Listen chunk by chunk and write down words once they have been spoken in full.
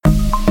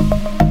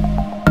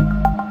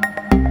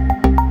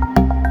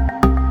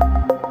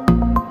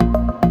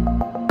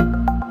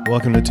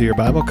Welcome to Your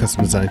Bible,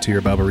 custom designed to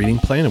your Bible reading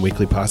plan, a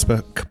weekly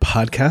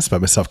podcast by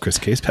myself, Chris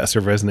Case, pastor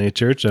of Resonate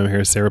Church. I'm here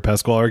with Sarah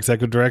Pasquale, our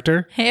executive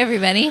director. Hey,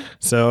 everybody.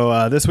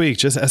 So this week,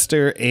 just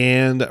Esther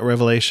and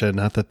Revelation.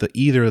 Not that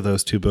either of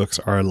those two books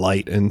are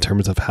light in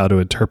terms of how to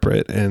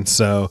interpret. And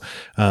so,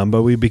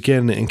 but we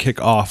begin and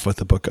kick off with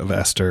the book of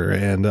Esther,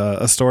 and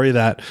a story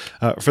that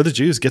for the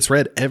Jews gets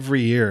read every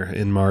year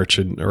in March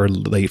or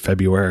late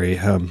February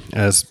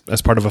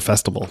as part of a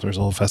festival. There's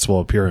a whole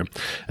festival of Purim,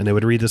 and they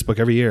would read this book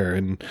every year.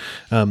 And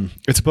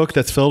it's a book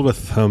that's filled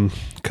with kind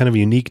of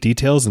unique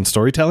details and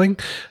storytelling.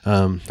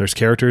 There's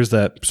characters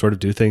that sort of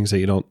do things that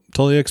you don't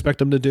totally expect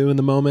them to do in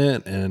the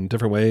moment, and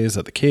different ways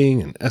that the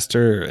king and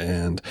Esther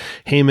and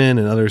Haman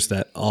and others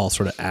that all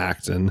sort of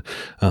act. And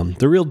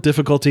the real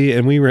difficulty,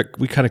 and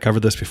we kind of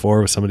covered this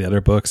before with some of the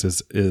other books,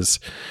 is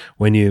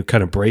when you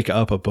kind of break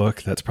up a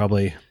book that's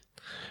probably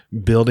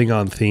building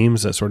on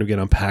themes that sort of get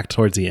unpacked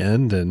towards the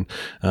end, and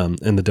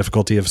the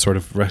difficulty of sort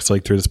of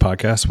wrestling through this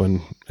podcast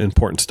when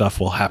important stuff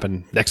will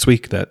happen next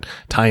week that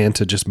tie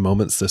into just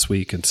moments this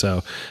week. And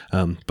so,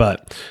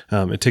 but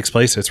it takes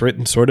place, it's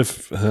written sort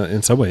of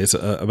in some ways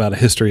about a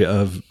history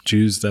of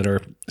Jews that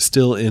are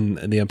still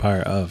in the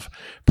empire of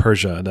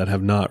Persia that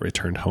have not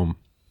returned home.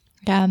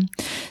 Yeah.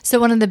 So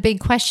one of the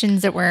big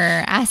questions that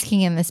we're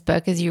asking in this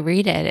book as you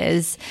read it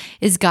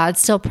is God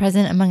still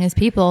present among his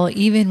people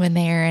even when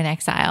they are in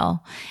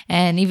exile?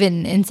 And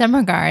even in some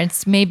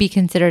regards may be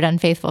considered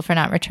unfaithful for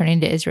not returning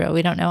to Israel.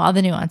 We don't know all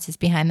the nuances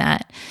behind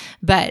that.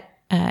 But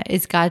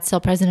is God still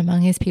present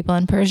among his people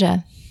in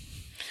Persia?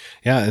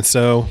 Yeah, and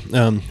so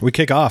we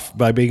kick off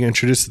by being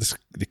introduced to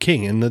the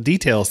king, and the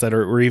details that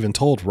were even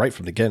told right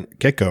from the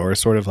get-go are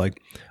sort of like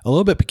a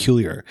little bit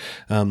peculiar.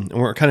 And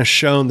we're kind of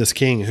shown this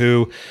king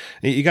who,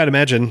 you got to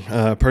imagine,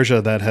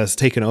 Persia that has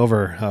taken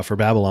over for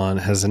Babylon,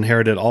 has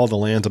inherited all the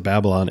lands of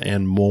Babylon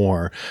and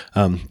more,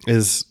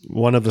 is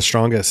one of the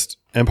strongest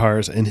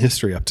empires in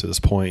history up to this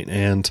point,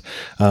 and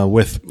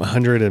with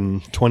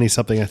 120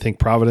 something, I think,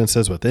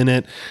 provinces within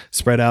it,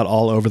 spread out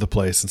all over the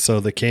place. And so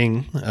the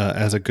king,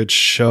 as a good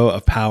show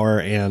of power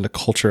and a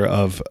culture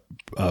of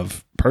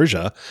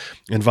Persia,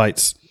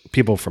 invites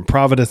people from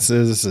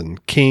provinces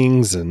and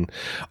kings and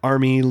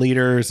army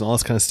leaders and all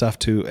this kind of stuff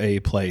to a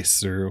place.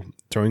 They're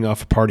throwing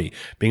off a party,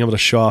 being able to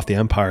show off the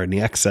empire and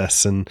the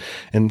excess, and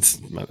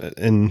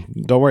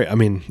don't worry. I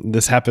mean,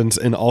 this happens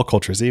in all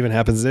cultures. It even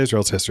happens in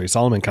Israel's history.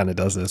 Solomon kind of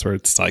does this, where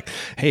it's like,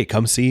 hey,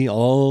 come see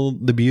all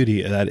the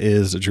beauty that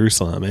is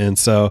Jerusalem. And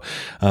so,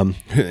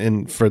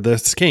 and for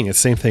this king, it's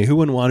the same thing. Who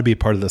wouldn't want to be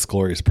part of this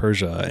glorious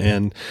Persia?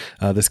 And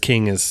this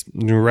king is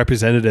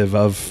representative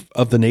of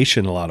the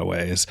nation in a lot of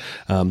ways.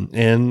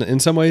 And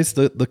in some ways,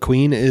 the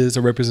queen is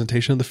a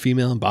representation of the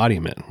female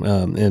embodiment.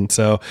 And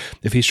so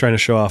if he's trying to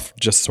show off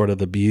just sort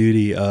of the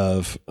beauty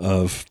of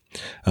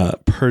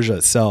Persia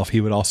itself,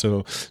 he would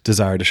also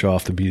desire to show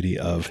off the beauty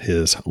of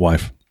his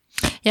wife.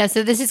 Yeah,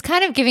 so this is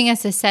kind of giving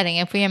us a setting.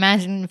 If we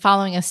imagine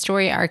following a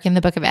story arc in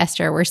the book of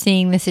Esther, we're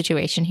seeing the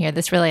situation here,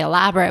 this really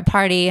elaborate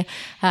party.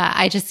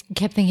 I just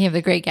kept thinking of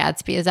The Great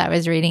Gatsby as I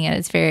was reading it.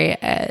 It's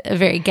a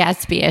very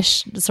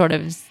Gatsby-ish sort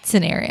of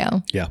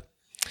scenario. Yeah.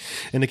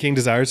 And the king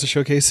desires to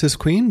showcase his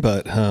queen,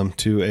 but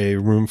to a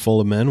room full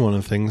of men, one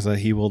of the things that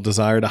he will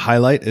desire to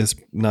highlight is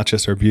not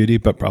just her beauty,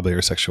 but probably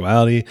her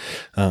sexuality.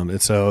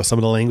 And so some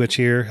of the language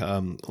here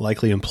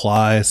likely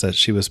implies that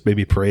she was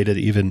maybe paraded,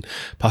 even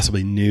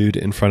possibly nude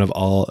in front of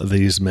all of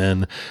these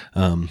men,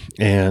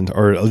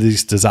 or at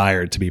least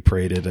desired to be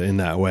paraded in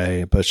that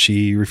way, but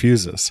she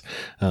refuses.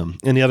 And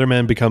the other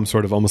men become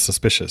sort of almost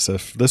suspicious.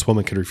 If this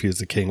woman could refuse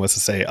the king, what's to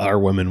say our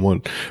women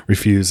won't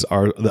refuse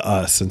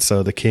us? And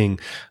so the king,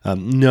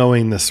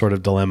 knowing this sort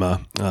of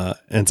dilemma,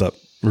 ends up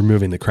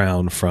removing the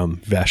crown from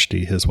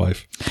Vashti, his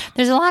wife.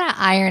 There's a lot of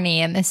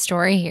irony in this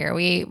story here.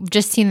 We've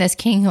just seen this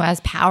king who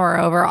has power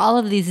over all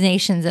of these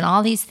nations and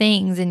all these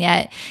things, and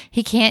yet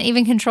he can't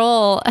even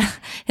control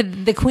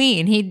the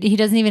queen. He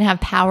doesn't even have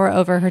power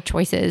over her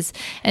choices.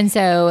 And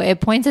so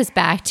it points us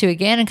back to,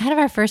 again, and kind of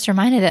our first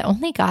reminder that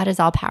only God is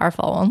all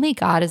powerful. Only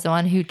God is the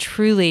one who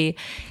truly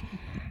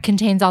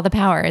contains all the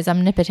power, is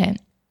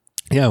omnipotent.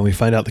 Yeah, we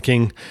find out the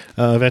king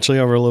eventually,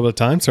 over a little bit of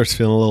time, starts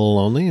feeling a little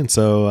lonely. And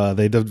so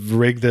they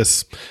rig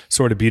this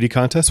sort of beauty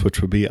contest, which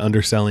would be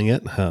underselling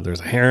it. There's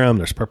a harem,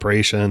 there's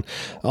preparation,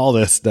 all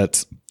this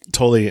that's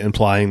totally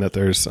implying that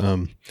there's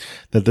that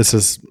this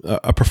is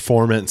a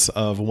performance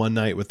of one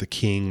night with the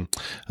king,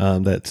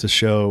 that to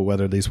show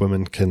whether these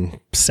women can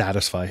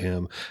satisfy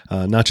him,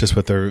 not just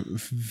with their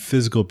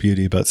physical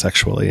beauty, but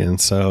sexually.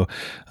 And so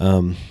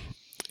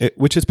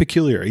which is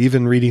peculiar.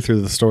 Even reading through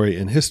the story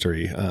in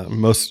history,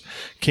 most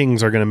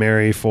kings are going to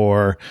marry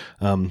for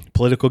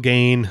political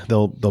gain.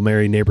 They'll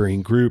marry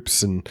neighboring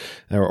groups,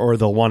 or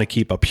they'll want to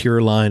keep a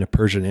pure line of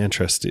Persian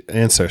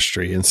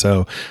ancestry. And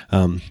so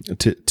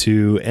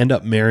to end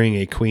up marrying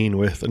a queen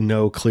with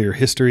no clear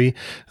history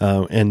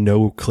and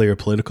no clear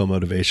political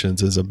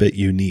motivations is a bit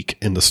unique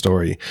in the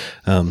story.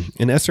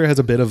 And Esther has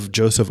a bit of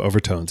Joseph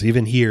overtones.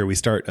 Even here, we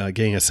start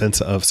getting a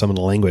sense of some of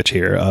the language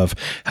here of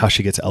how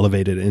she gets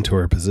elevated into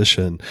her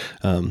position.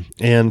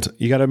 And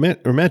you got to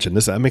imagine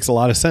this makes a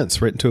lot of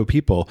sense, written to a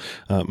people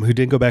who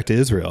did go back to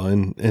Israel.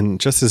 And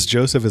just as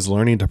Joseph is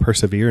learning to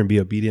persevere and be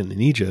obedient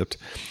in Egypt,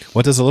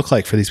 what does it look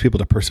like for these people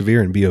to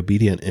persevere and be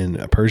obedient in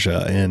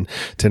Persia and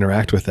to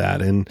interact with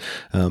that? And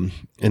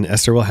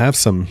Esther will have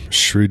some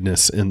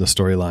shrewdness in the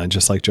storyline,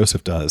 just like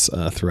Joseph does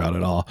throughout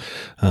it all.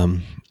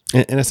 And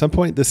at some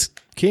point, this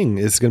king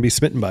is going to be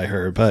smitten by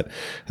her, but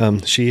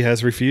she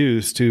has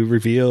refused to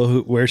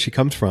reveal where she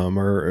comes from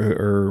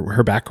or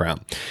her background.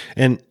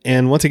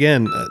 And once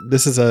again,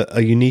 this is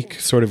a unique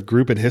sort of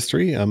group in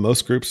history.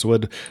 Most groups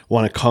would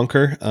want to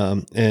conquer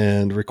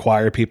and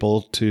require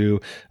people to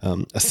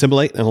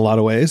assimilate in a lot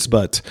of ways,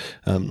 but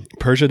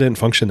Persia didn't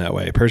function that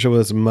way. Persia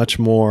was much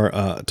more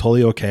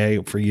totally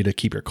okay for you to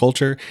keep your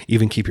culture,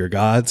 even keep your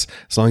gods,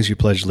 as long as you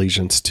pledge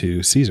allegiance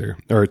to Caesar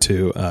or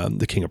to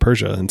the king of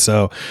Persia. And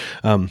so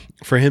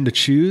for him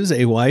to choose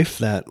a wife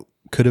that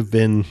could have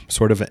been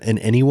sort of an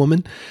any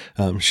woman.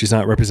 She's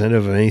not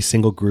representative of any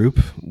single group,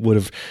 would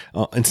have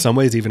in some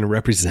ways even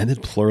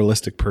represented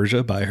pluralistic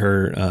Persia by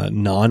her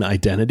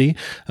non-identity,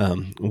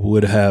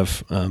 would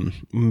have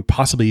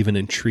possibly even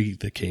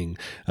intrigued the king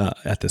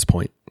at this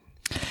point.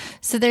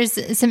 So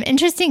there's some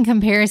interesting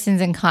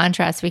comparisons and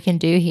contrasts we can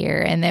do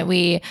here, and that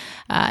we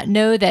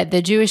know that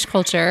the Jewish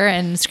culture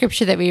and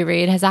scripture that we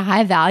read has a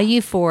high value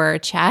for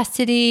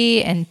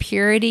chastity and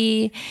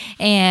purity.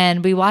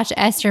 And we watch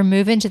Esther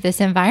move into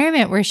this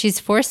environment where she's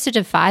forced to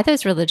defy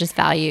those religious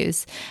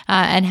values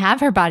and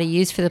have her body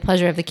used for the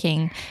pleasure of the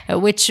king,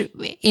 which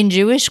in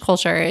Jewish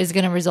culture is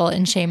going to result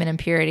in shame and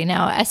impurity.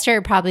 Now,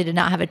 Esther probably did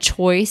not have a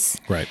choice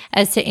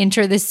as to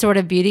enter this sort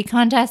of beauty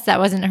contest. That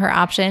wasn't her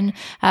option,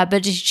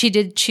 but she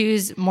did choose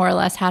more or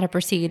less how to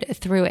proceed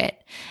through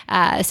it.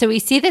 So we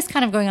see this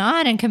kind of going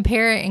on and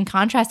compare and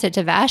contrast it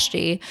to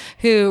Vashti,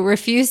 who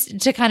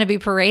refused to kind of be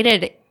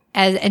paraded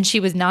and she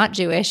was not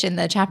Jewish in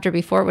the chapter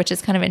before, which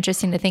is kind of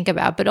interesting to think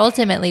about. But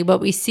ultimately, what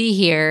we see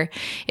here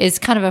is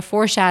kind of a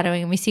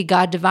foreshadowing, and we see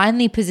God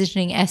divinely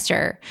positioning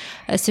Esther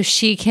so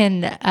he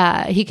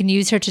can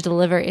use her to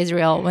deliver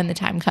Israel when the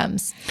time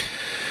comes.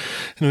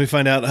 And we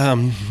find out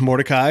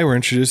Mordecai, we're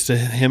introduced to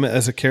him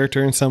as a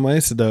character in some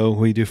ways, though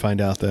we do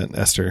find out that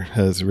Esther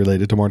is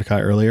related to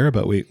Mordecai earlier,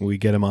 but we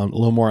get him on a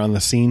little more on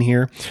the scene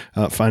here,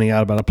 finding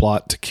out about a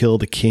plot to kill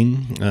the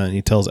king. And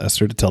he tells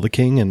Esther to tell the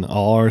king, and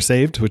all are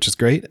saved, which is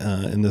great.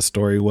 And this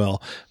story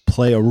will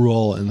play a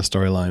role in the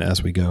storyline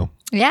as we go.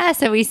 Yeah,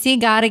 so we see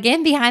God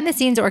again behind the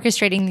scenes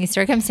orchestrating these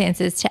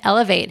circumstances to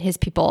elevate his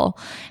people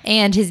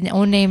and his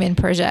own name in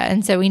Persia.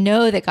 And so we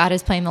know that God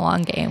is playing the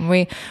long game.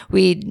 We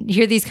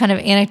hear these kind of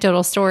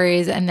anecdotal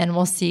stories, and then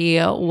we'll see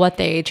what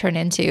they turn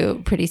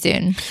into pretty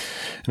soon. And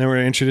then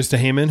we're introduced to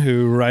Haman,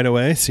 who right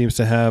away seems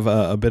to have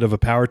a bit of a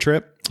power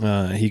trip.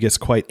 He gets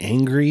quite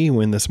angry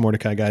when this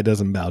Mordecai guy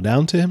doesn't bow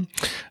down to him,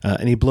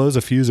 and he blows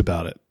a fuse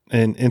about it.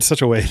 And in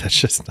such a way that's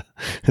just,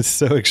 it's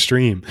so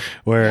extreme,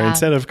 where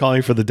instead of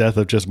calling for the death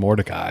of just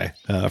Mordecai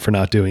for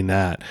not doing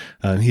that,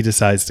 he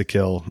decides to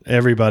kill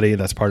everybody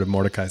that's part of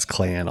Mordecai's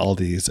clan, all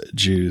these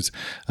Jews.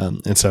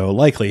 And so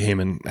likely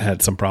Haman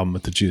had some problem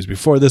with the Jews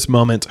before this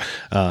moment,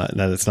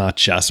 that it's not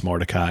just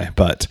Mordecai,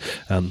 but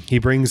he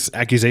brings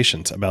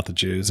accusations about the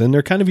Jews, and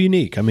they're kind of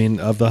unique. I mean,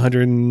 of the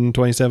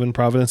 127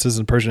 provinces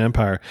in the Persian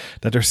Empire,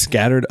 that they're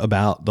scattered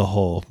about the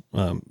whole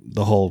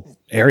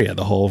area,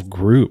 the whole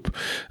group,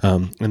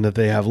 and that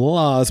they have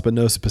laws but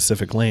no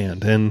specific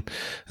land. And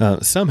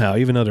somehow,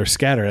 even though they're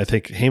scattered, I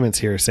think Haman's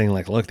here saying,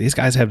 like, look, these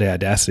guys have the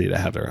audacity to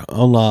have their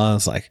own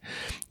laws. Like,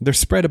 they're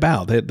spread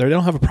about. They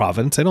don't have a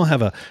province. They don't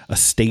have a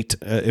state,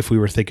 if we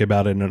were thinking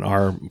about it in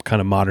our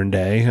kind of modern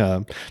day.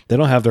 They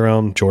don't have their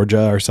own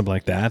Georgia or something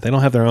like that. They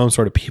don't have their own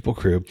sort of people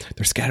group.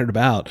 They're scattered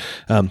about.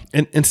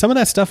 And some of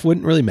that stuff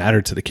wouldn't really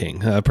matter to the king.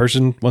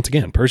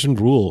 Persian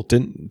rule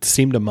didn't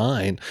seem to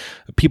mind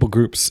people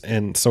groups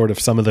and sort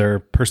of some of their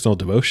personal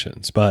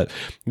devotions. But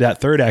that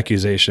third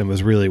accusation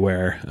was really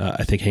where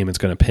I think Haman's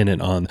going to pin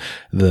it on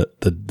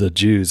the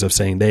Jews, of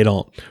saying they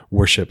don't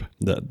worship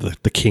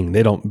the king.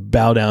 They don't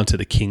bow down to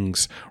the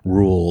king's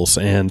rules.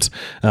 And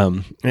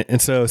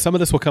so some of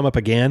this will come up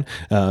again,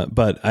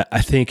 but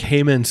I think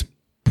Haman's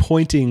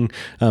pointing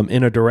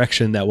in a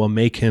direction that will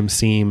make him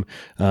seem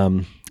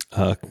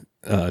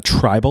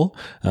tribal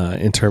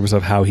in terms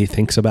of how he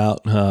thinks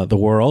about the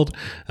world,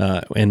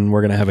 and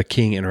we're going to have a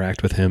king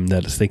interact with him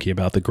that is thinking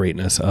about the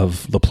greatness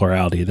of the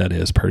plurality that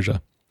is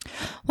Persia.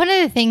 One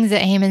of the things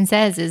that Haman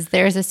says is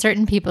there's a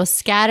certain people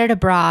scattered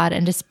abroad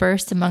and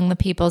dispersed among the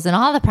peoples in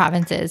all the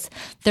provinces.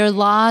 Their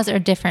laws are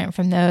different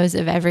from those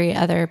of every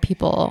other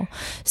people.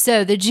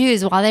 So the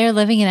Jews, while they are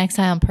living in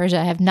exile in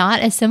Persia, have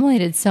not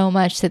assimilated so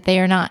much that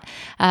they are not,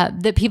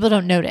 that people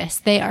don't notice.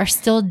 They are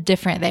still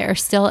different. They are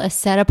still a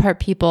set apart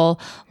people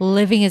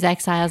living as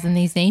exiles in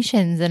these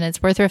nations. And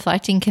it's worth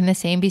reflecting, can the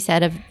same be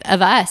said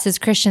of us as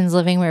Christians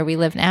living where we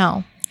live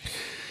now?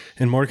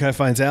 And Mordecai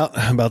finds out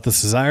about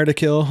this desire to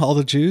kill all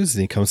the Jews,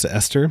 and he comes to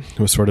Esther,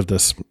 who was sort of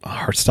this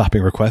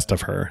heart-stopping request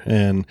of her,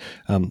 and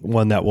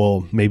one that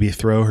will maybe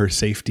throw her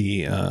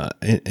safety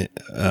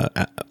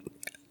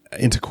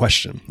into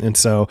question. And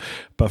so,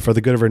 but for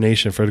the good of her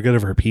nation, for the good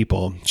of her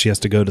people, she has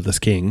to go to this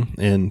king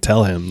and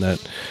tell him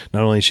that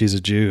not only she's a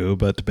Jew,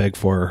 but to beg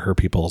for her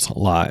people's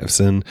lives.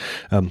 And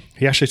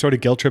he actually sort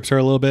of guilt trips her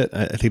a little bit.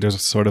 I think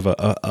there's sort of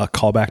a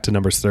callback to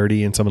Numbers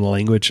 30 in some of the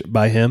language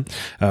by him,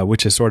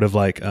 which is sort of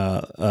like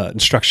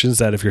instructions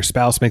that if your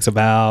spouse makes a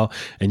vow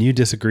and you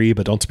disagree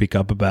but don't speak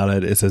up about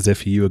it, it's as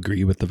if you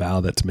agree with the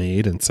vow that's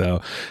made. And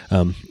so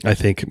I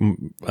think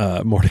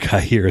Mordecai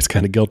here is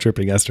kind of guilt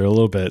tripping Esther a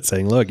little bit,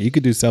 saying, look, you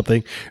could do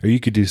something or you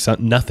could do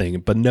nothing,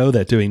 but know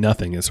that doing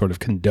nothing is sort of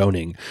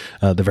condoning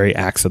the very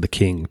acts of the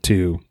king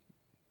to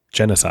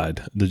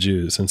genocide the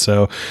Jews. And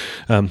so,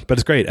 but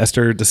it's great.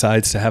 Esther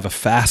decides to have a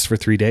fast for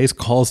 3 days,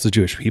 calls the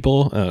Jewish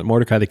people.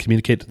 Mordecai, they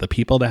communicate to the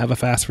people to have a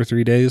fast for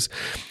 3 days,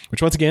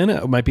 which once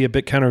again, might be a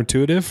bit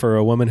counterintuitive for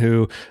a woman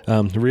who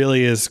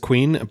really is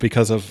queen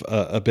because of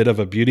a bit of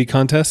a beauty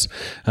contest.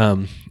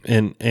 And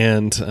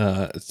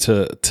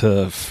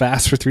to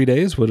fast for 3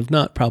 days would have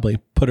not probably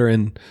put her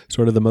in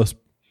sort of the most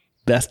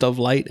best of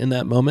light in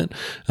that moment.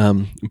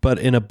 But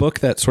in a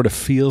book that sort of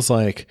feels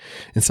like,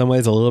 in some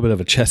ways, a little bit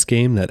of a chess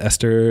game that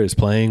Esther is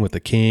playing with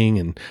the king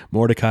and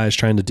Mordecai is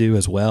trying to do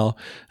as well,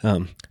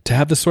 to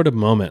have this sort of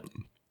moment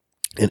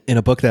in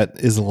a book that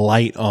is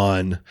light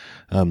on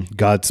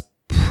God's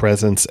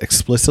presence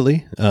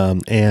explicitly,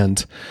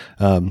 and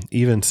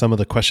even some of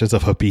the questions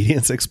of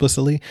obedience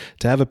explicitly,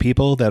 to have a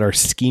people that are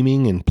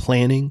scheming and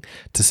planning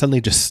to suddenly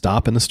just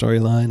stop in the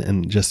storyline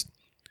and just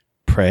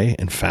pray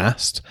and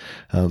fast,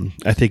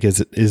 I think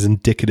is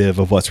indicative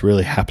of what's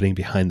really happening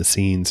behind the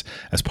scenes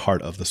as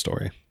part of the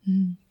story.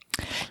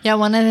 Yeah,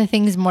 one of the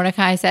things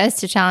Mordecai says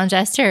to challenge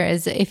Esther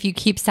is, if you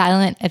keep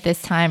silent at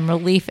this time,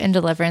 relief and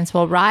deliverance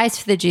will rise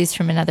for the Jews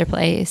from another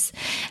place.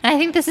 And I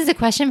think this is a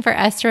question for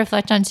us to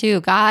reflect on too.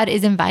 God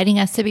is inviting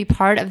us to be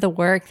part of the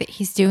work that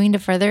he's doing to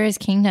further his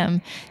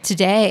kingdom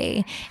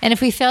today. And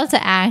if we fail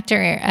to act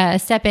or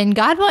step in,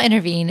 God will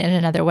intervene in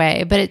another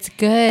way. But it's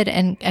good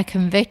and a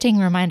convicting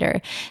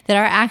reminder that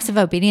our acts of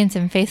obedience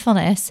and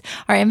faithfulness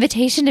are an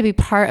invitation to be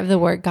part of the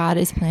work God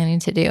is planning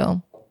to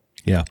do.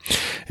 Yeah.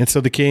 And so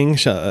the king,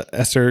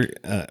 Esther,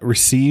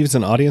 receives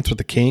an audience with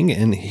the king,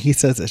 and he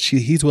says that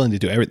he's willing to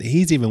do everything.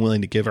 He's even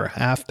willing to give her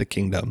half the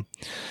kingdom.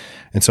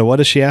 And so what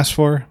does she ask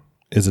for?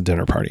 Is a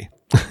dinner party.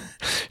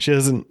 She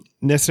doesn't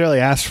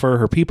necessarily ask for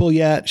her people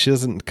yet. She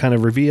doesn't kind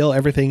of reveal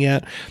everything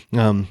yet.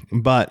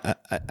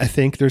 But I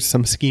think there's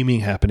some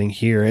scheming happening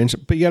here.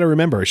 But you got to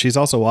remember, she's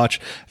also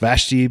watched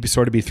Vashti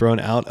sort of be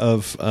thrown out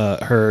of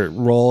her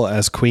role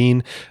as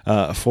queen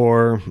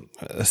for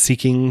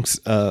seeking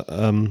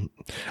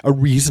a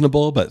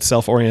reasonable but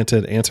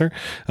self-oriented answer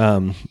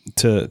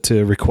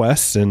to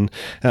requests, and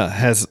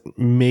has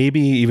maybe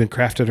even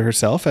crafted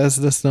herself as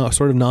this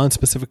sort of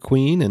non-specific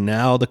queen. And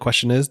now the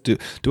question is, do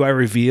I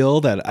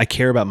reveal that I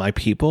care about my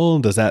people?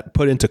 Does that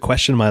put into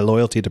question my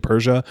loyalty to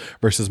Persia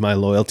versus my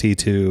loyalty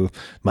to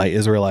my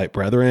Israelite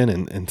brethren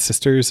and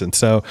sisters? And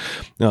so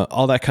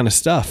all that kind of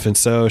stuff. And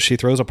so she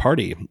throws a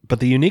party. But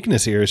the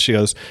uniqueness here is she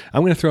goes,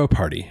 I'm going to throw a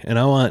party, and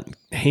I want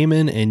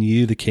Haman and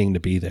you, the king, to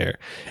be there.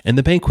 And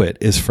the banquet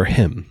is for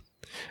him,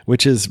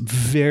 which is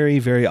very,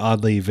 very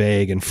oddly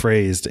vague and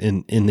phrased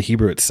in the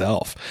Hebrew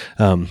itself.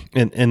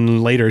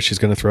 And later she's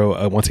going to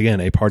throw, once again,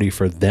 a party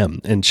for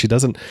them. And she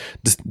doesn't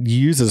just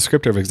use a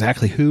descriptor of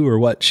exactly who or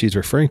what she's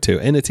referring to.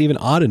 And it's even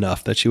odd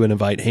enough that she would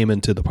invite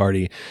Haman to the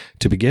party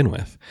to begin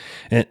with.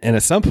 And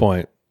at some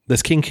point,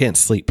 this king can't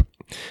sleep.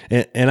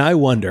 And I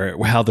wonder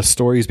how the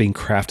story is being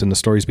crafted and the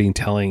story is being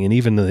telling, and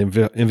even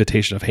the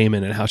invitation of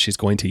Haman and how she's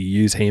going to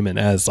use Haman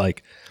as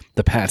like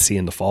the patsy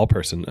and the fall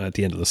person at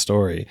the end of the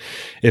story.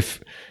 If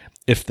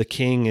the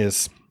king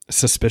is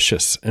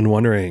suspicious and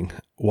wondering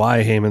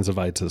why Haman's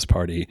invited to this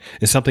party,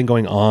 is something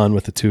going on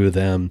with the two of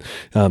them?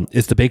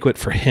 Is the banquet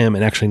for him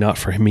and actually not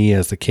for me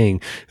as the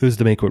king? Who's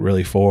the banquet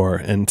really for?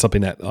 And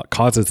something that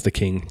causes the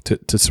king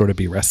to sort of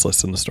be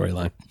restless in the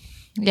storyline.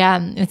 Yeah,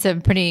 it's a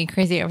pretty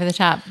crazy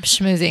over-the-top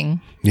schmoozing.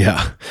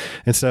 Yeah.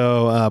 And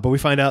so, but we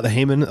find out that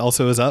Haman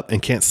also is up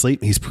and can't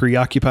sleep. He's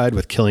preoccupied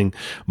with killing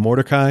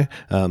Mordecai,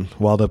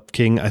 while the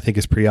king, I think,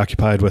 is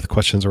preoccupied with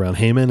questions around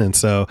Haman. And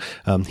so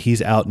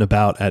he's out and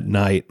about at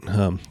night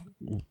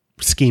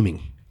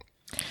scheming.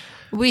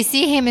 We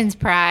see Haman's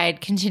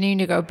pride continuing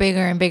to grow bigger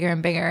and bigger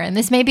and bigger. And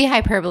this may be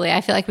hyperbole.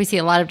 I feel like we see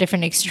a lot of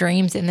different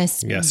extremes in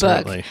this book.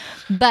 Certainly.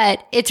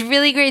 But it's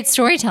really great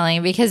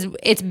storytelling because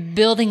it's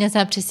building us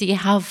up to see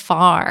how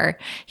far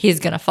he's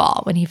going to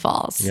fall when he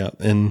falls. Yeah.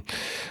 And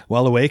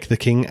while awake, the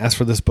king asks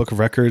for this book of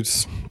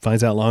records,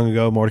 finds out long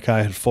ago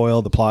Mordecai had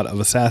foiled the plot of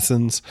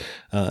assassins.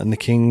 And the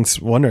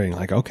king's wondering,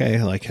 like,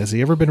 okay, like, has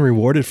he ever been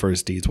rewarded for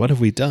his deeds? What have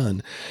we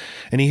done?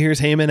 and he hears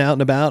Haman out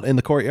and about in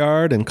the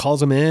courtyard and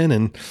calls him in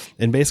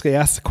and basically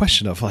asks the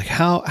question of like,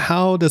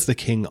 how does the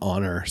king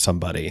honor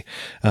somebody?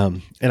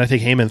 And I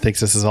think Haman thinks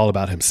this is all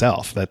about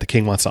himself, that the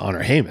king wants to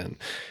honor Haman.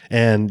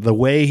 And the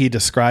way he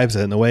describes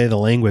it and the way the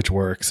language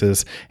works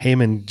is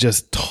Haman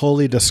just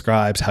totally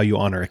describes how you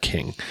honor a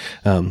king,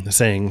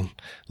 saying,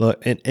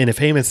 look, and if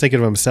Haman's thinking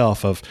of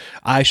himself of,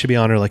 I should be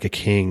honored like a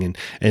king,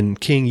 and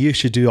king, you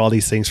should do all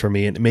these things for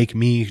me and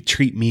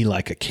treat me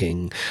like a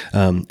king,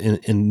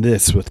 in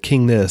this with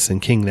king this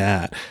and king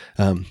that.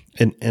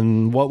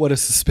 And what would a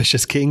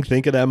suspicious king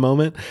think at that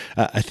moment?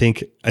 I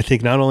think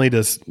not only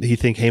does he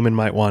think Haman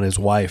might want his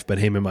wife, but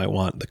Haman might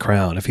want the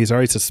crown if he's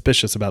already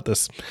suspicious about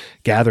this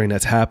gathering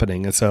that's happening.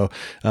 And so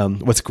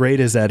what's great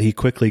is that he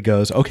quickly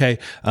goes, okay,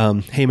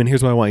 Haman,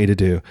 here's what I want you to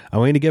do. I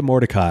want you to get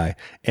Mordecai,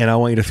 and I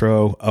want you to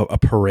throw a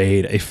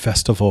parade, a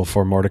festival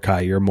for Mordecai,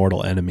 your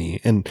mortal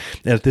enemy. And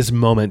at this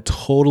moment,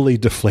 totally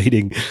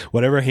deflating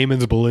whatever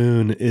Haman's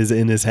balloon is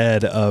in his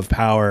head of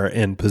power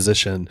and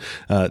position,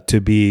 to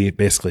be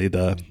basically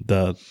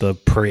the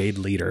parade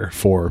leader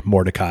for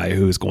Mordecai,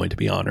 who is going to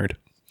be honored.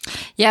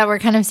 Yeah, we're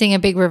kind of seeing a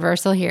big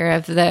reversal here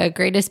of the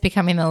greatest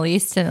becoming the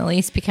least and the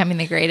least becoming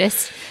the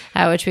greatest,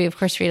 which we, of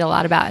course, read a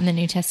lot about in the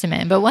New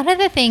Testament. But one of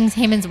the things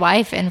Haman's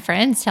wife and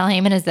friends tell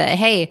Haman is that,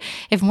 hey,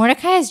 if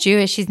Mordecai is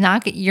Jewish,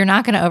 you're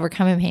not going to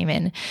overcome him,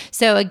 Haman.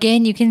 So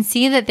again, you can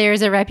see that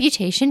there's a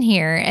reputation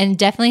here and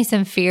definitely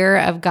some fear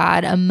of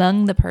God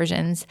among the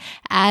Persians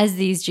as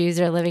these Jews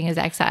are living as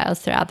exiles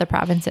throughout the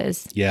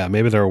provinces. Yeah,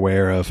 maybe they're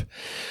aware of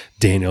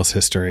Daniel's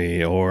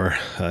history or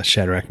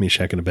Shadrach,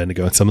 Meshach, and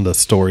Abednego, and some of the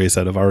stories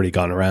that have already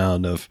gone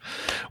around of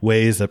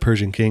ways that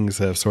Persian kings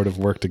have sort of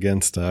worked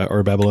against,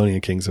 or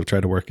Babylonian kings have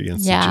tried to work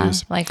against the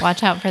Jews. Like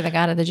watch out for the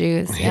God of the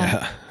Jews.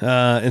 Yeah.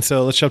 And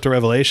so let's jump to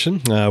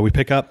Revelation. We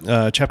pick up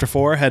chapter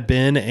 4 had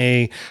been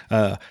a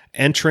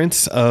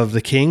entrance of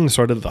the king,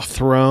 sort of the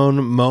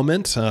throne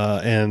moment,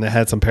 and it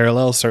had some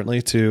parallels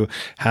certainly to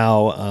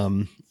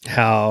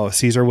how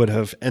Caesar would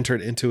have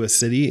entered into a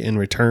city in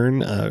return,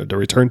 to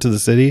return to the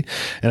city.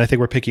 And I think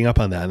we're picking up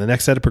on that. And the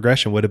next set of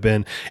progression would have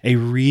been a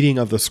reading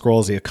of the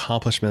scrolls, the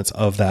accomplishments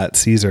of that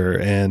Caesar,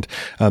 and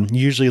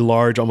usually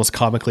large, almost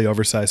comically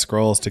oversized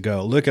scrolls to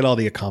go, look at all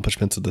the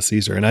accomplishments of the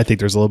Caesar. And I think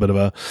there's a little bit of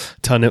a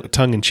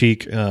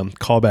tongue-in-cheek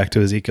callback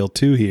to Ezekiel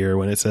 2 here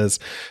when it says,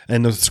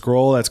 and the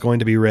scroll that's going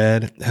to be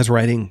read has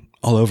writing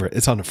all over it.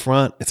 It's on the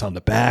front. It's on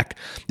the back.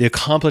 The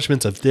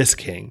accomplishments of this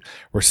king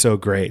were so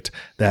great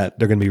that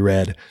they're going to be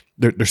read.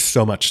 There's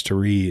so much to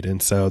read.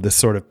 And so this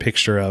sort of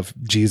picture of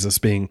Jesus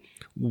being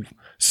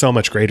so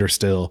much greater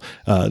still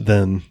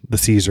than the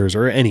Caesars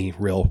or any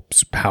real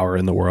power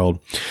in the world.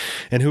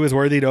 And who is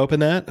worthy to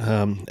open that?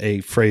 A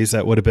phrase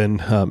that would have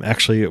been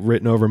actually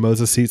written over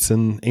Moses' seats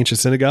in ancient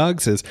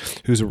synagogues is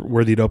who's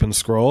worthy to open the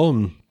scroll.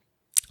 And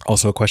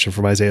also a question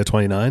from Isaiah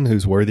 29,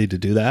 who's worthy to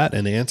do that?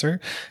 And the answer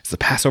is the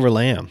Passover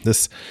lamb,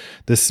 this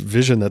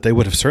vision that they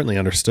would have certainly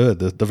understood,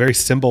 the very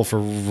symbol for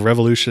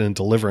revolution and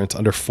deliverance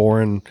under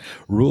foreign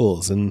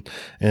rules. And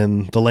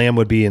the lamb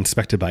would be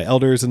inspected by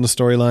elders in the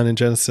storyline in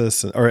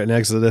Genesis or in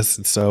Exodus.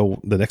 And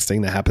so the next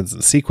thing that happens in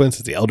the sequence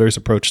is the elders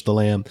approach the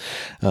lamb,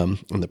 and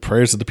the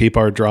prayers of the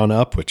people are drawn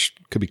up, which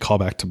could be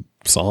called back to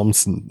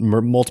Psalms in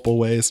multiple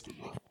ways.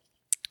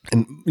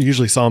 And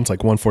usually Psalms like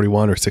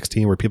 141 or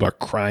 16 where people are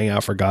crying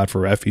out for God for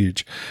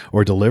refuge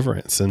or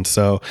deliverance. And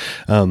so,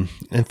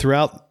 and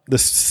throughout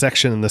this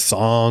section in the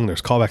song,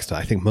 there's callbacks to,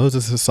 I think,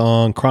 Moses'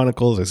 song,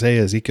 Chronicles,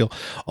 Isaiah, Ezekiel,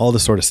 all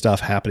this sort of stuff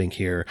happening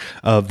here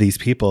of these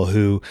people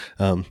who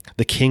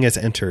the king has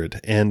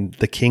entered. And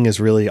the king is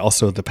really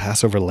also the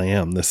Passover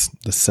lamb, the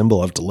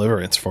symbol of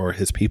deliverance for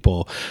his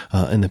people.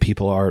 And the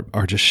people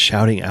are just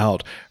shouting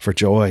out for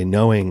joy,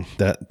 knowing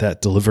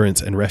that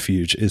deliverance and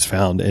refuge is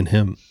found in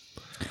him.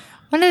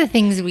 One of the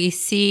things we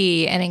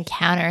see and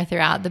encounter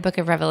throughout the book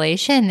of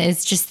Revelation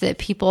is just that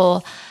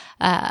people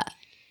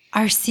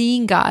are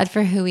seeing God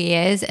for who he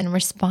is and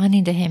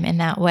responding to him in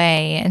that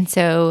way. And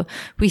so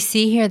we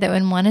see here that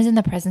when one is in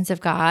the presence of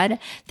God,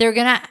 they're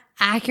going to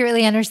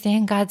accurately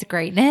understand God's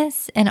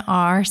greatness and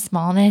our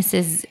smallness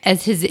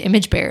as his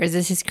image bearers,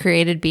 as his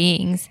created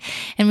beings.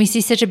 And we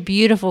see such a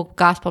beautiful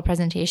gospel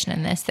presentation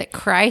in this, that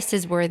Christ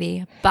is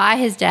worthy by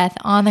his death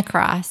on the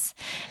cross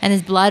and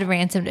his blood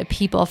ransomed a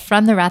people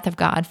from the wrath of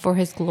God for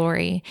his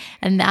glory.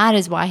 And that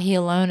is why he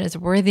alone is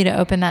worthy to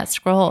open that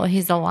scroll.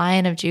 He's the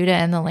Lion of Judah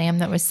and the Lamb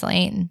that was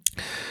slain.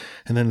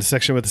 And then the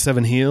section with the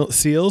 7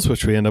 seals,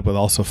 which we end up with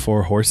also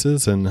 4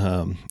 horses. And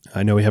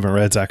I know we haven't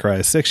read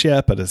Zechariah 6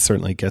 yet, but it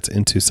certainly gets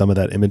into some of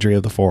that imagery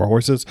of the 4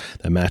 horses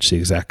that match the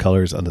exact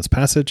colors on this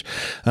passage.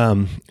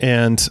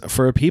 And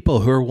for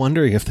people who are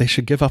wondering if they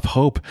should give up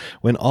hope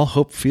when all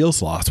hope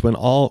feels lost,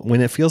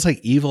 when it feels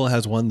like evil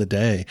has won the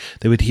day,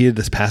 they would hear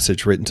this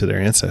passage written to their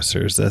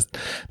ancestors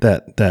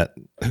that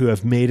who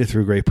have made it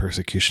through great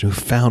persecution, who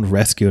found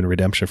rescue and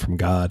redemption from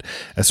God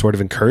as sort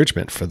of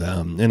encouragement for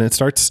them. And it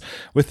starts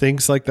with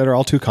things like that are are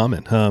all too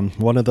common.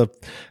 One of the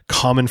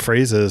common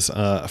phrases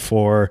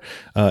for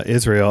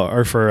Israel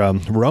or for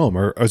Rome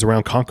or is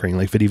around conquering,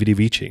 like vidi vidi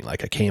vici,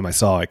 like I came, I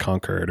saw, I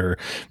conquered, or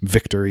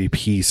victory,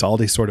 peace. All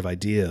these sort of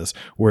ideas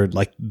were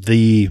like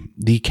the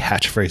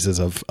catchphrases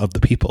of the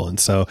people. And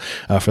so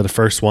for the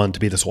first one to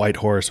be this white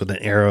horse with an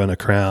arrow and a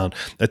crown,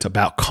 that's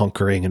about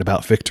conquering and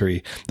about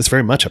victory. That's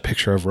very much a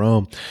picture of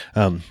Rome.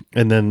 And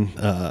then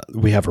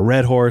we have a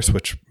red horse,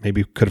 which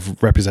maybe could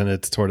have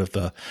represented sort of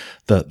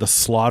the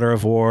slaughter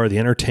of war, the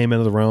entertainment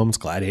of the Romans,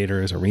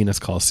 gladiators, arenas,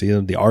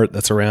 Colosseum, the art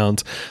that's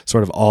around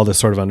sort of all this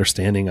sort of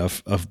understanding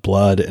of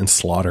blood and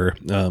slaughter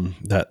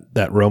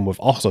that Rome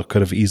also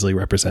could have easily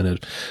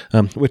represented,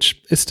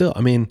 which is still,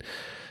 I mean,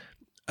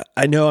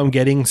 I know I'm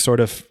getting sort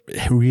of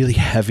really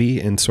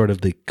heavy in sort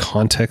of the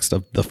context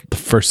of the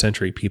first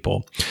century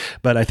people,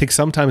 but I think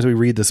sometimes we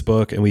read this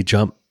book and we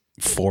jump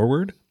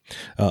forward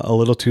a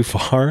little too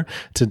far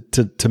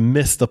to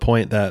miss the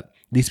point that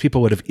these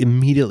people would have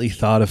immediately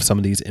thought of some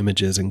of these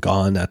images and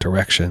gone that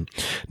direction.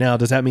 Now,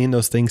 does that mean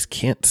those things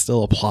can't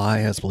still apply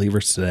as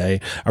believers today?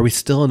 Are we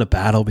still in a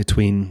battle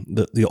between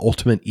the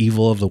ultimate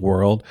evil of the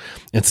world,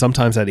 and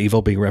sometimes that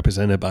evil being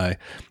represented by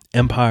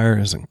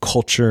empires and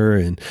culture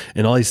and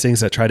all these things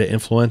that try to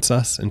influence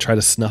us and try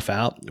to snuff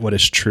out what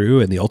is true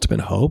and the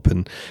ultimate hope?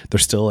 And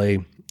there's still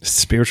a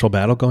spiritual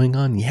battle going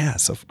on?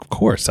 Yes, of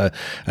course. I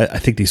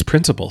think these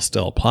principles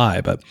still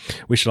apply, but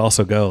we should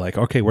also go like,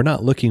 okay, we're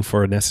not looking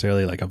for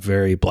necessarily like a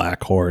very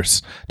black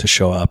horse to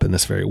show up in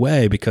this very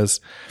way,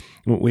 because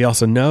we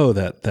also know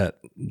that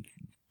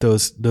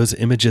those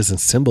images and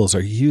symbols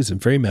are used in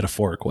very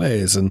metaphoric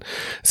ways. And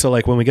so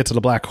like when we get to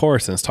the black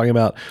horse and it's talking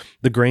about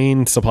the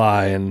grain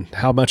supply and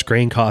how much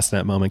grain costs in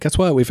that moment, guess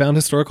what? We found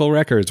historical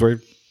records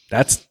where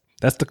that's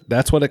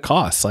what it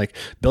costs. Like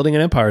building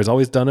an empire is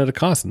always done at a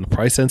cost, and the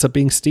price ends up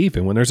being steep.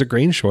 And when there's a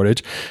grain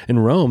shortage in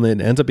Rome, it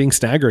ends up being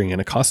staggering,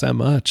 and it costs that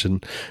much.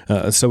 And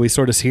so we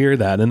sort of hear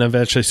that, and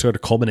eventually sort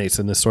of culminates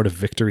in this sort of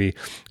victory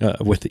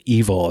with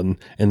evil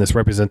and this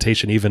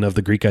representation even of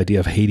the Greek idea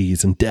of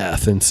Hades and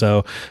death. And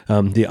so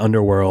the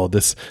underworld,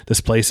 this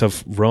place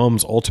of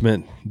Rome's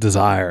ultimate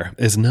desire,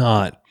 is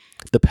not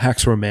the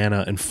Pax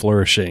Romana and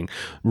flourishing.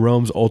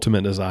 Rome's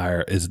ultimate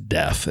desire is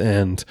death.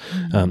 And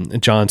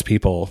John's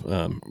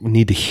people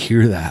need to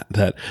hear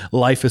that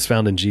life is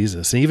found in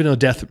Jesus. And even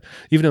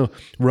though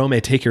Rome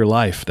may take your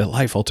life, that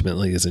life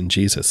ultimately is in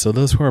Jesus. So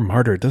those who are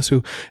martyred, those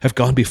who have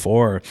gone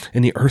before,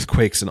 in the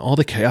earthquakes and all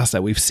the chaos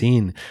that we've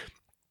seen,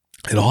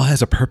 it all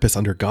has a purpose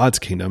under God's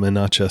kingdom, and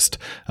not just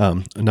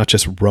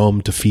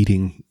Rome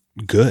defeating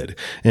good.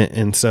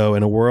 And so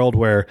in a world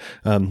where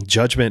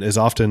judgment is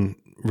often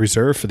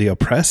reserved for the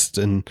oppressed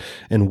and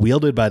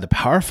wielded by the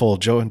powerful,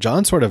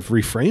 John sort of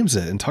reframes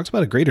it and talks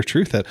about a greater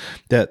truth that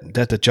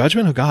the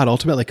judgment of God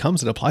ultimately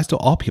comes and applies to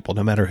all people,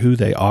 no matter who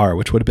they are,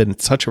 which would have been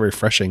such a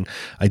refreshing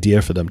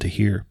idea for them to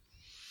hear.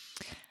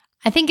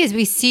 I think as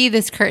we see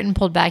this curtain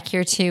pulled back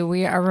here too,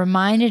 we are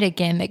reminded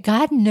again that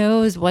God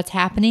knows what's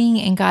happening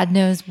and God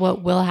knows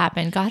what will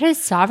happen. God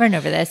is sovereign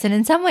over this. And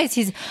in some ways,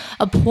 he's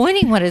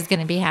appointing what is going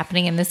to be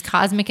happening in this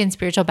cosmic and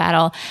spiritual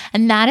battle.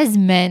 And that is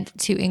meant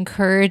to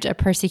encourage a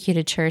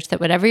persecuted church that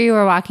whatever you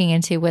are walking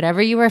into,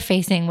 whatever you are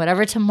facing,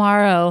 whatever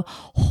tomorrow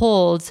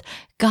holds,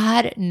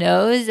 God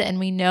knows, and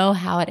we know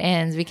how it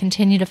ends. We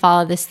continue to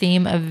follow this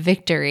theme of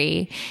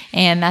victory,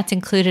 and that's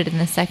included in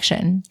this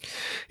section.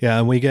 Yeah,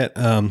 and we get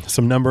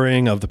some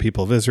numbering of the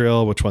people of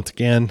Israel, which once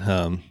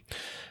again,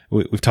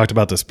 we've talked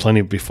about this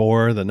plenty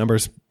before. The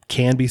numbers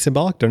can be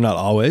symbolic. They're not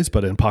always,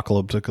 but in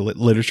apocalyptic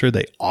literature,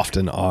 they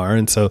often are.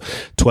 And so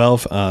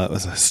 12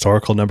 is a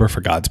historical number for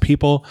God's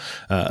people.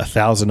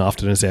 1,000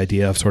 often is the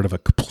idea of sort of a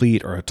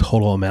complete or a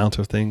total amount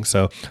of things.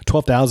 So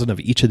 12,000 of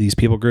each of these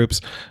people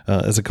groups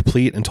is a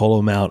complete and total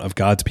amount of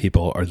God's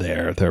people are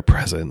there. They're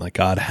present. Like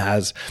God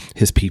has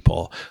his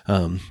people.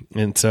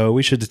 And so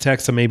we should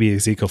detect some maybe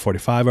Ezekiel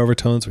 45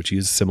 overtones, which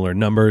use similar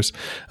numbers.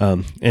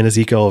 And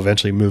Ezekiel will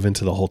eventually move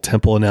into the whole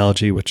temple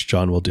analogy, which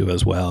John will do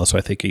as well. So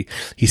I think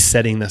he's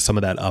setting some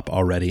of that up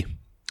already.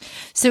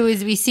 So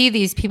as we see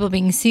these people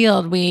being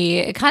sealed,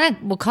 it kind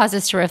of will cause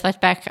us to reflect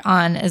back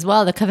on as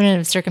well the covenant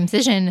of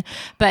circumcision,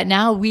 but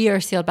now we are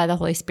sealed by the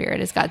Holy Spirit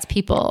as God's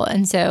people.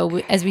 And so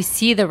as we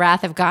see the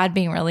wrath of God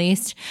being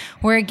released,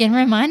 we're again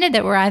reminded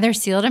that we're either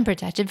sealed and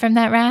protected from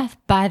that wrath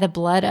by the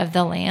blood of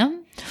the Lamb,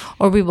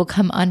 or we will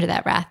come under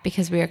that wrath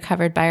because we are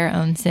covered by our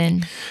own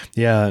sin.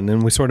 Yeah, and then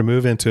we sort of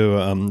move into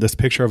this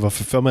picture of a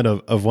fulfillment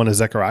of one of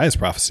Zechariah's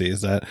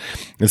prophecies, that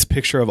this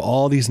picture of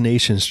all these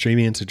nations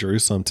streaming into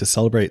Jerusalem to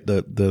celebrate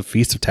the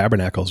Feast of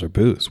Tabernacles or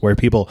Booths, where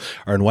people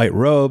are in white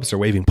robes or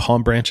waving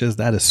palm branches.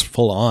 That is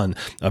full on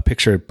a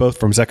picture both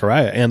from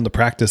Zechariah and the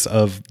practice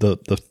of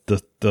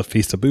the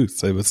Feast of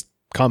Booths. It was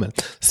common,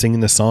 singing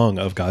the song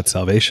of God's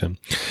salvation.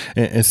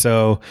 And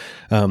so,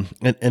 and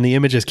the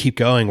images keep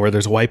going where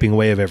there's wiping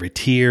away of every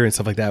tear and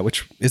stuff like that,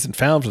 which isn't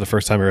found for the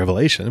first time in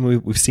Revelation.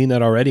 And we've seen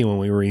that already when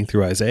we were reading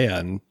through Isaiah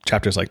and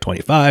chapters like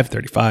 25,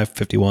 35,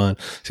 51,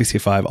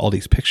 65, all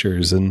these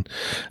pictures. And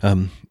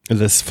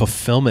this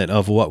fulfillment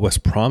of what was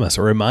promised,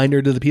 a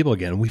reminder to the people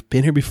again. We've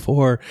been here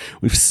before.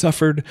 We've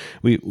suffered.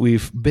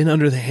 We've been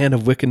under the hand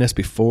of wickedness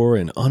before,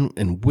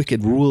 and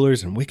wicked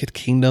rulers and wicked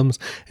kingdoms.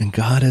 And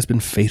God has been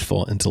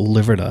faithful and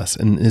delivered us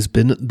and has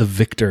been the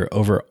victor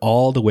over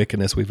all the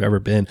wickedness we've ever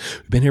been.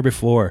 We've been here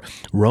before.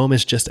 Rome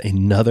is just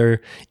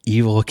another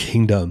evil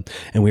kingdom,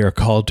 and we are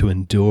called to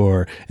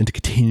endure and to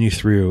continue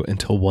through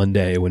until one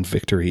day when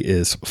victory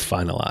is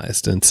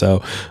finalized. And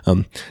so,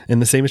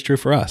 and the same is true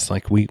for us.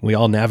 Like we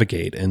all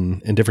navigate in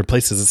different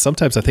places. And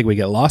sometimes I think we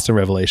get lost in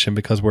Revelation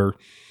because we're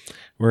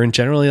in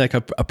generally like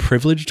a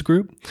privileged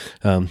group.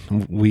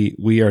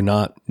 We are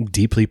not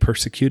deeply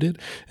persecuted.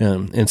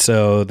 And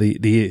so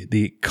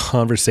the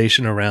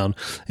conversation around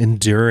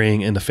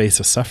enduring in the face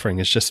of suffering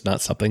is just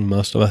not something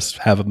most of us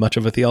have much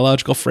of a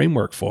theological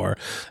framework for.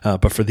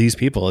 But for these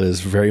people, it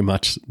is very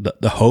much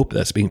the hope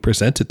that's being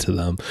presented to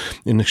them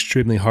in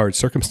extremely hard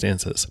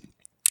circumstances,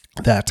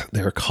 that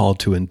they're called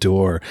to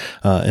endure,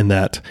 and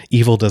that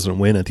evil doesn't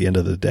win at the end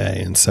of the day.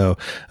 And so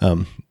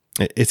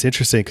it's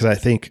interesting because I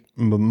think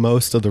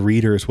most of the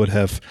readers would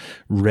have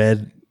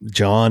read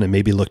John and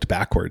maybe looked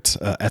backwards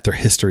at their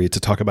history to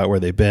talk about where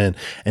they've been,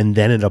 and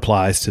then it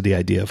applies to the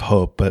idea of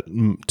hope. But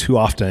too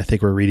often I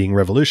think we're reading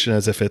Revolution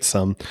as if it's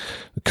some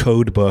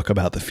code book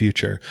about the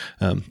future,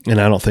 and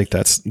I don't think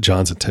that's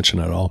John's intention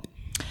at all.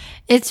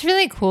 It's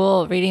really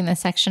cool reading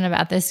this section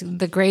about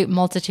the great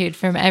multitude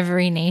from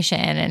every nation.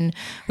 And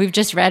we've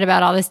just read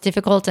about all this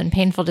difficult and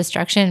painful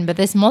destruction, but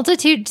this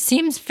multitude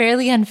seems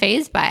fairly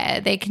unfazed by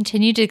it. They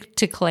continue to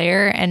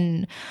declare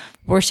and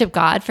worship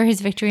God for his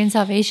victory and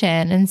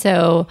salvation. And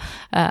so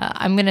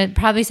I'm going to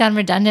probably sound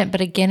redundant, but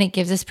again, it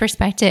gives us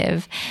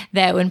perspective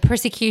that when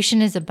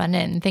persecution is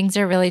abundant and things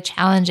are really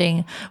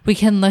challenging, we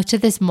can look to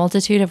this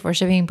multitude of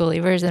worshiping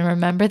believers and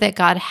remember that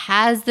God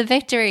has the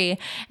victory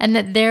and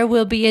that there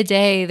will be a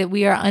day that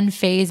we are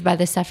unfazed by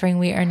the suffering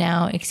we are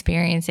now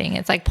experiencing.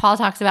 It's like Paul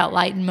talks about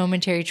light and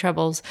momentary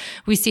troubles.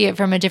 We see it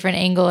from a different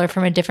angle or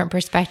from a different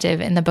perspective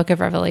in the book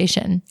of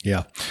Revelation.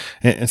 Yeah.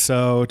 And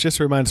so just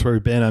to remind us where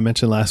we've been, I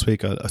mentioned last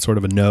week a sort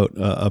of a note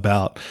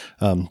about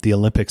the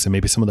Olympics and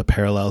maybe some of the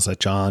parallels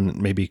that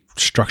John may be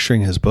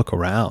structuring his book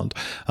around,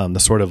 the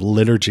sort of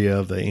liturgy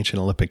of the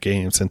ancient Olympic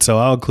Games. And so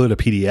I'll include a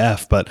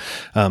PDF, but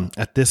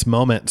at this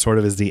moment sort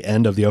of is the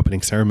end of the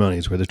opening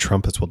ceremonies where the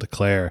trumpets will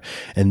declare,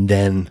 and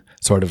then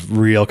sort of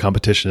real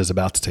competition is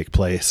about to take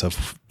place,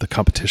 of the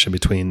competition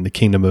between the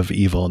kingdom of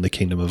evil and the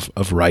kingdom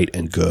of right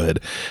and good.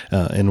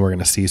 And we're going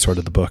to see sort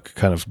of the book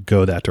kind of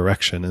go that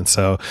direction. And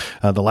so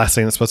the last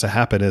thing that's supposed to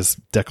happen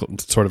is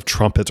sort of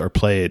trumpets are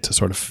played to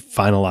sort of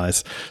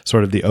finalize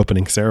sort of the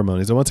opening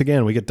ceremonies. And once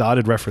again, we get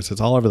dotted references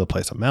all over the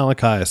place.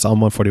 Malachi, Psalm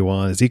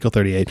 141, Ezekiel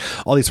 38,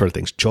 all these sort of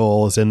things.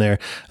 Joel is in there.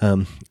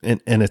 And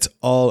it's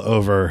all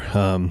over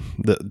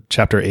the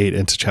chapter 8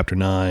 into chapter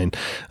 9.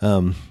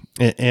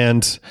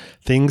 And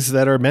things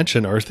that are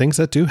mentioned are things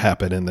that do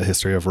happen in the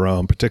history of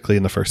Rome, particularly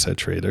in the first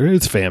century. There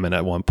is famine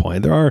at one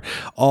point. There are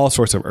all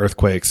sorts of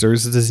earthquakes.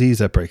 There's a disease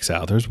that breaks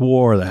out. There's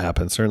war that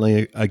happens,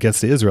 certainly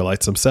against the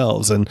Israelites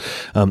themselves. And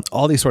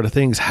all these sort of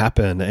things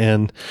happen.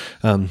 And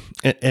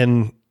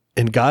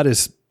God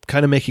is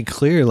kind of making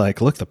clear,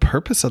 like, look, the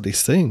purpose of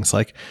these things,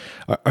 like,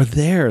 are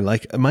there,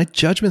 like, my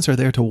judgments are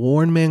there to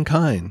warn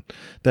mankind,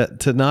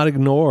 that to not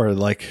ignore,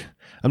 like,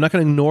 I'm not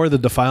going to ignore the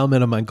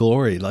defilement of my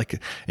glory, like,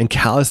 in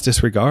callous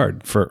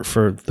disregard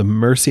for the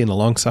mercy and the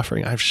long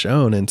suffering I've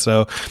shown. And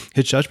so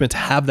his judgments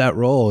have that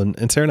role.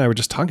 And Sarah and I were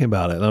just talking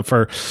about it. And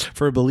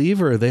for a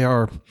believer, they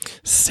are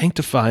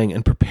sanctifying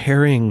and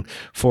preparing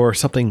for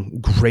something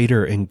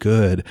greater and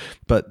good.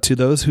 But to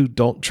those who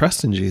don't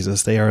trust in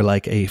Jesus, they are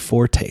like a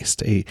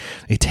foretaste, a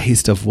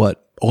taste of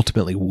what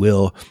ultimately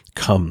will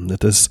come,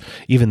 that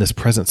even this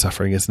present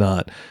suffering is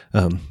not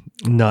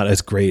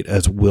as great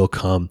as will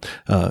come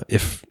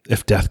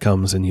if death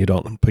comes and you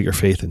don't put your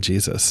faith in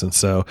Jesus. And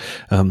so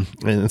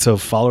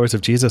followers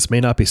of Jesus may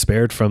not be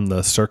spared from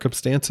the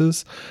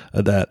circumstances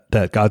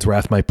that God's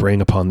wrath might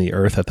bring upon the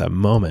earth at that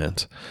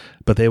moment,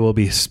 but they will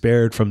be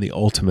spared from the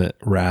ultimate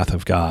wrath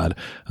of God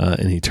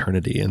in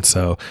eternity. And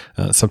so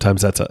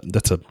sometimes that's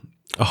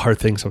a hard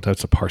thing sometimes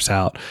to parse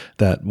out,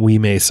 that we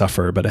may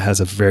suffer, but it has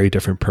a very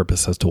different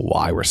purpose as to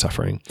why we're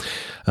suffering.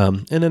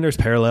 And then there's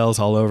parallels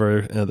all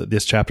over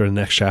this chapter and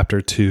the next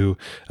chapter to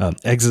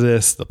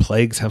Exodus. The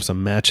plagues have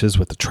some matches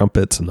with the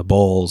trumpets and the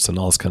bowls and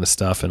all this kind of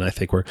stuff. And I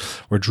think we're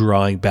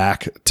drawing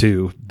back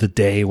to the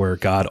day where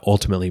God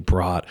ultimately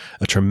brought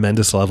a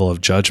tremendous level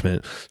of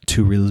judgment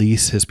to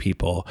release his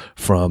people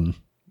from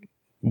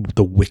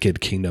the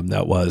wicked kingdom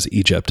that was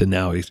Egypt. And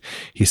now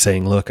he's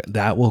saying, look,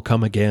 that will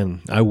come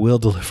again. I will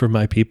deliver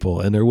my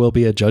people, and there will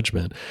be a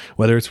judgment,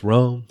 whether it's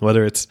Rome,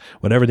 whether it's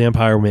whatever the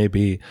empire may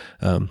be,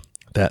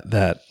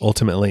 that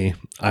ultimately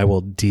I will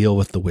deal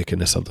with the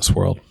wickedness of this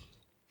world.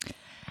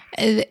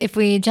 If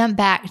we jump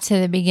back to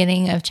the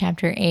beginning of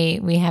chapter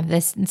 8, we have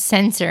this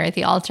censer at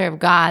the altar of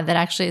God that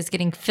actually is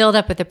getting filled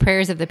up with the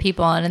prayers of the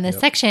people. And in this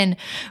section,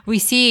 we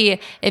see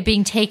it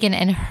being taken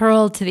and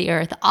hurled to the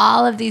earth.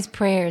 All of these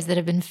prayers that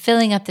have been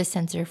filling up the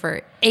censer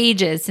for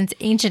ages, since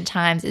ancient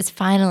times, is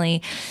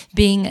finally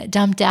being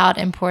dumped out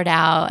and poured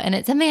out. And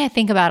it's something I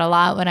think about a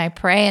lot when I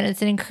pray. And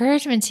it's an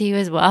encouragement to you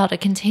as well to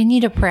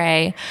continue to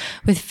pray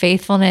with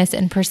faithfulness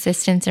and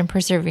persistence and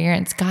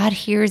perseverance. God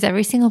hears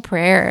every single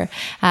prayer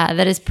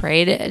that is prayed,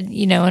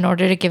 in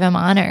order to give him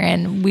honor.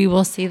 And we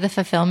will see the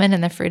fulfillment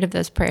and the fruit of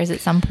those prayers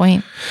at some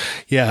point.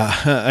 Yeah,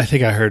 I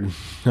think I heard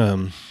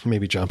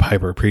maybe John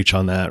Piper preach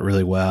on that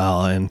really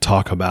well and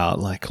talk about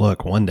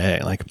look, one day,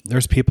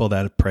 there's people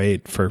that have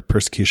prayed for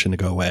persecution to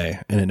go away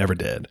and it never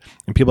did.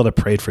 And people that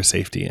prayed for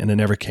safety and it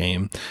never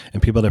came.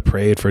 And people that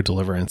prayed for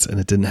deliverance and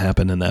it didn't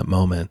happen in that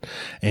moment.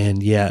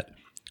 And yet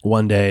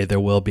one day there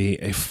will be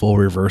a full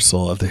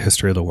reversal of the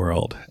history of the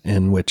world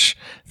in which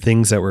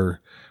things that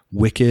were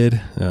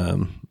wicked,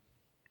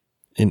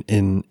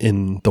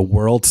 in the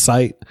world's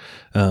sight,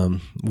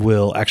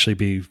 will actually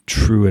be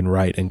true and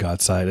right in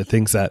God's sight. And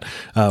things that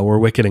were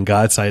wicked in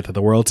God's sight that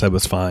the world said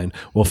was fine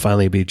will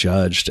finally be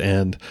judged.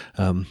 And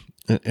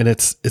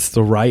it's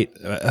the right,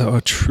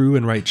 a true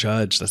and right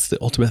judge. That's the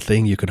ultimate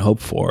thing you can hope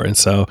for. And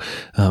so,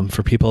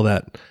 for people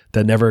that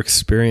never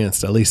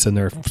experienced, at least in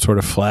their sort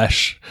of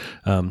flesh,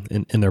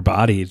 in their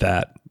body,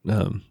 that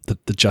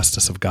the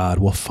justice of God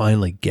will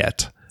finally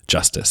get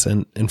justice.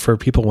 And for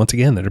people, once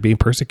again, that are being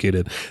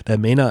persecuted, that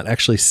may not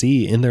actually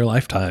see in their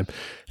lifetime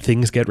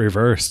things get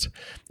reversed,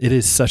 it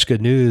is such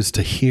good news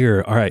to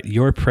hear, all right,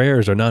 your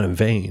prayers are not in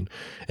vain.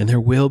 And there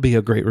will be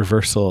a great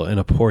reversal and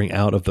a pouring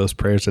out of those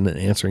prayers and an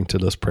answering to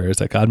those prayers,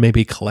 that God may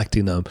be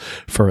collecting them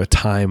for a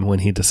time when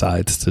he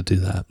decides to do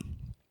that.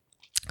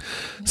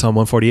 Psalm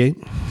 148.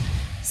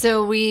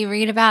 So we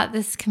read about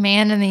this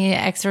command and the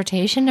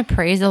exhortation to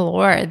praise the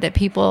Lord, that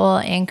people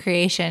and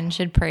creation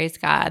should praise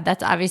God.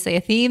 That's obviously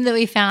a theme that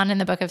we found in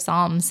the book of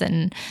Psalms,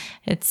 and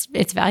it's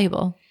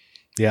valuable.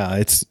 Yeah,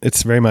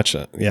 it's very much,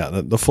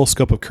 the full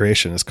scope of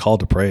creation is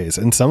called to praise.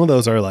 And some of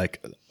those are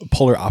like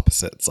polar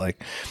opposites,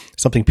 like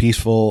something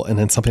peaceful and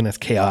then something that's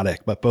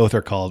chaotic, but both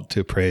are called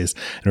to praise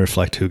and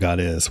reflect who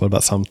God is. What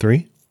about Psalm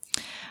 3?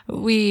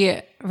 We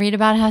read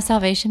about how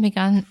salvation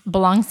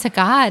belongs to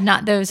God,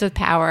 not those with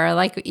power,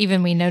 like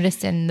even we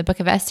noticed in the book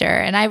of Esther.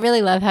 And I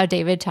really love how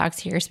David talks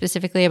here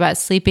specifically about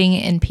sleeping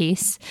in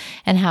peace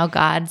and how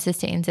God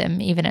sustains him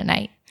even at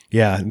night.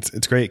 Yeah,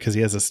 it's great because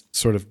he has this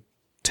sort of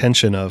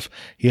tension of,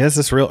 he has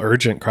this real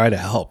urgent cry to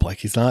help. Like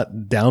he's not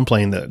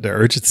downplaying the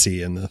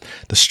urgency and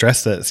the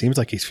stress that it seems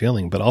like he's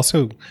feeling, but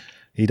also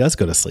he does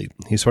go to sleep.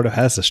 He sort of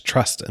has this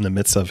trust in the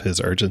midst of his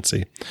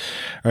urgency.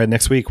 All right,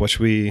 next week, what should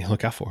we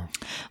look out for?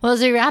 Well,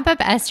 as we wrap up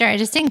Esther, I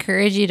just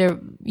encourage you to,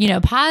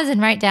 pause and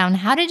write down,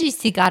 how did you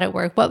see God at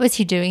work? What was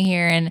he doing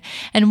here?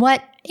 And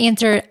what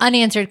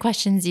unanswered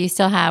questions do you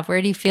still have? Where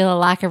do you feel a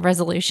lack of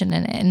resolution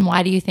in it? And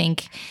why do you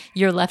think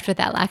you're left with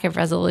that lack of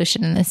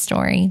resolution in this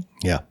story?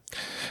 Yeah.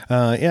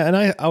 And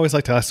I always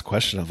like to ask the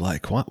question of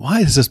why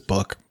is this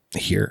book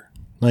here?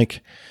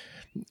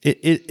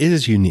 It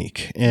is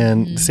unique,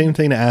 and same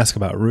thing to ask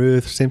about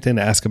Ruth, same thing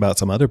to ask about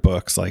some other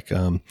books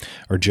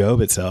or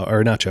Job itself,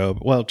 or not Job,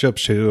 well, Job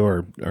 2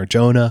 or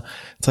Jonah.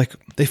 It's like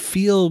they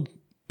feel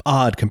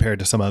odd compared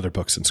to some other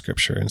books in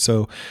scripture. And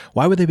so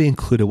why would they be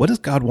included? What does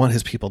God want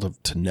his people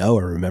to know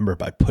or remember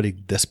by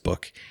putting this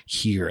book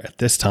here at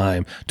this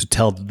time to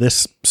tell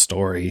this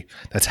story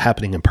that's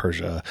happening in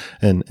Persia?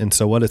 And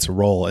so what its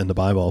role in the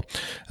Bible?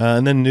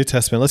 And then New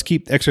Testament, let's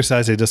keep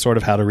exercising just sort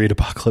of how to read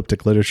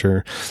apocalyptic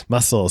literature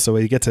muscle. So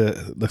when you get to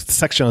the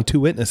section on two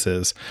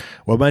witnesses,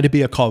 what might it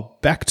be a call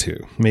back to?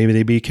 Maybe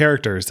they be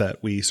characters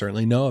that we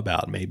certainly know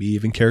about, maybe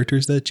even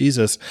characters that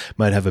Jesus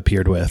might have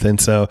appeared with. And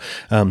so,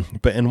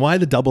 and why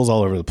the doubles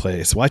all over the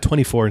place? Why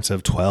 24 instead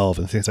of 12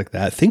 and things like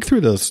that? Think through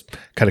those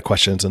kind of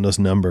questions and those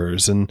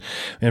numbers. And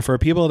for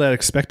people that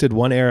expected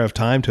one era of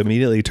time to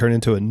immediately turn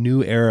into a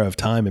new era of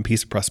time and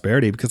peace and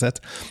prosperity, because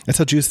that's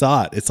how Jews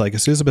thought. It's like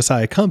as soon as the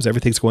Messiah comes,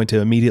 everything's going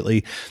to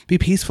immediately be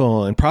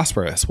peaceful and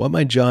prosperous. What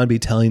might John be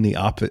telling the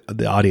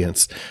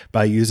audience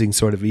by using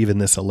sort of even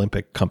this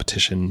Olympic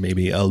competition,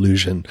 maybe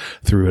illusion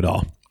through it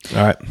all?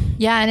 All right.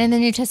 Yeah. And in the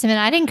New Testament,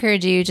 I'd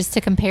encourage you just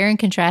to compare and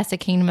contrast the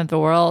kingdom of the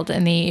world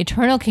and the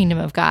eternal kingdom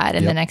of God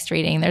in the next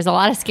reading. There's a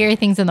lot of scary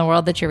things in the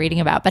world that you're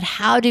reading about, but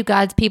how do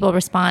God's people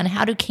respond?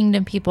 How do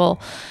kingdom people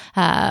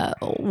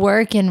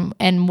work?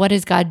 And what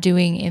is God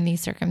doing in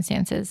these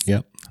circumstances?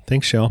 Yep.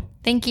 Thanks, Shell.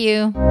 Thank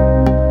you.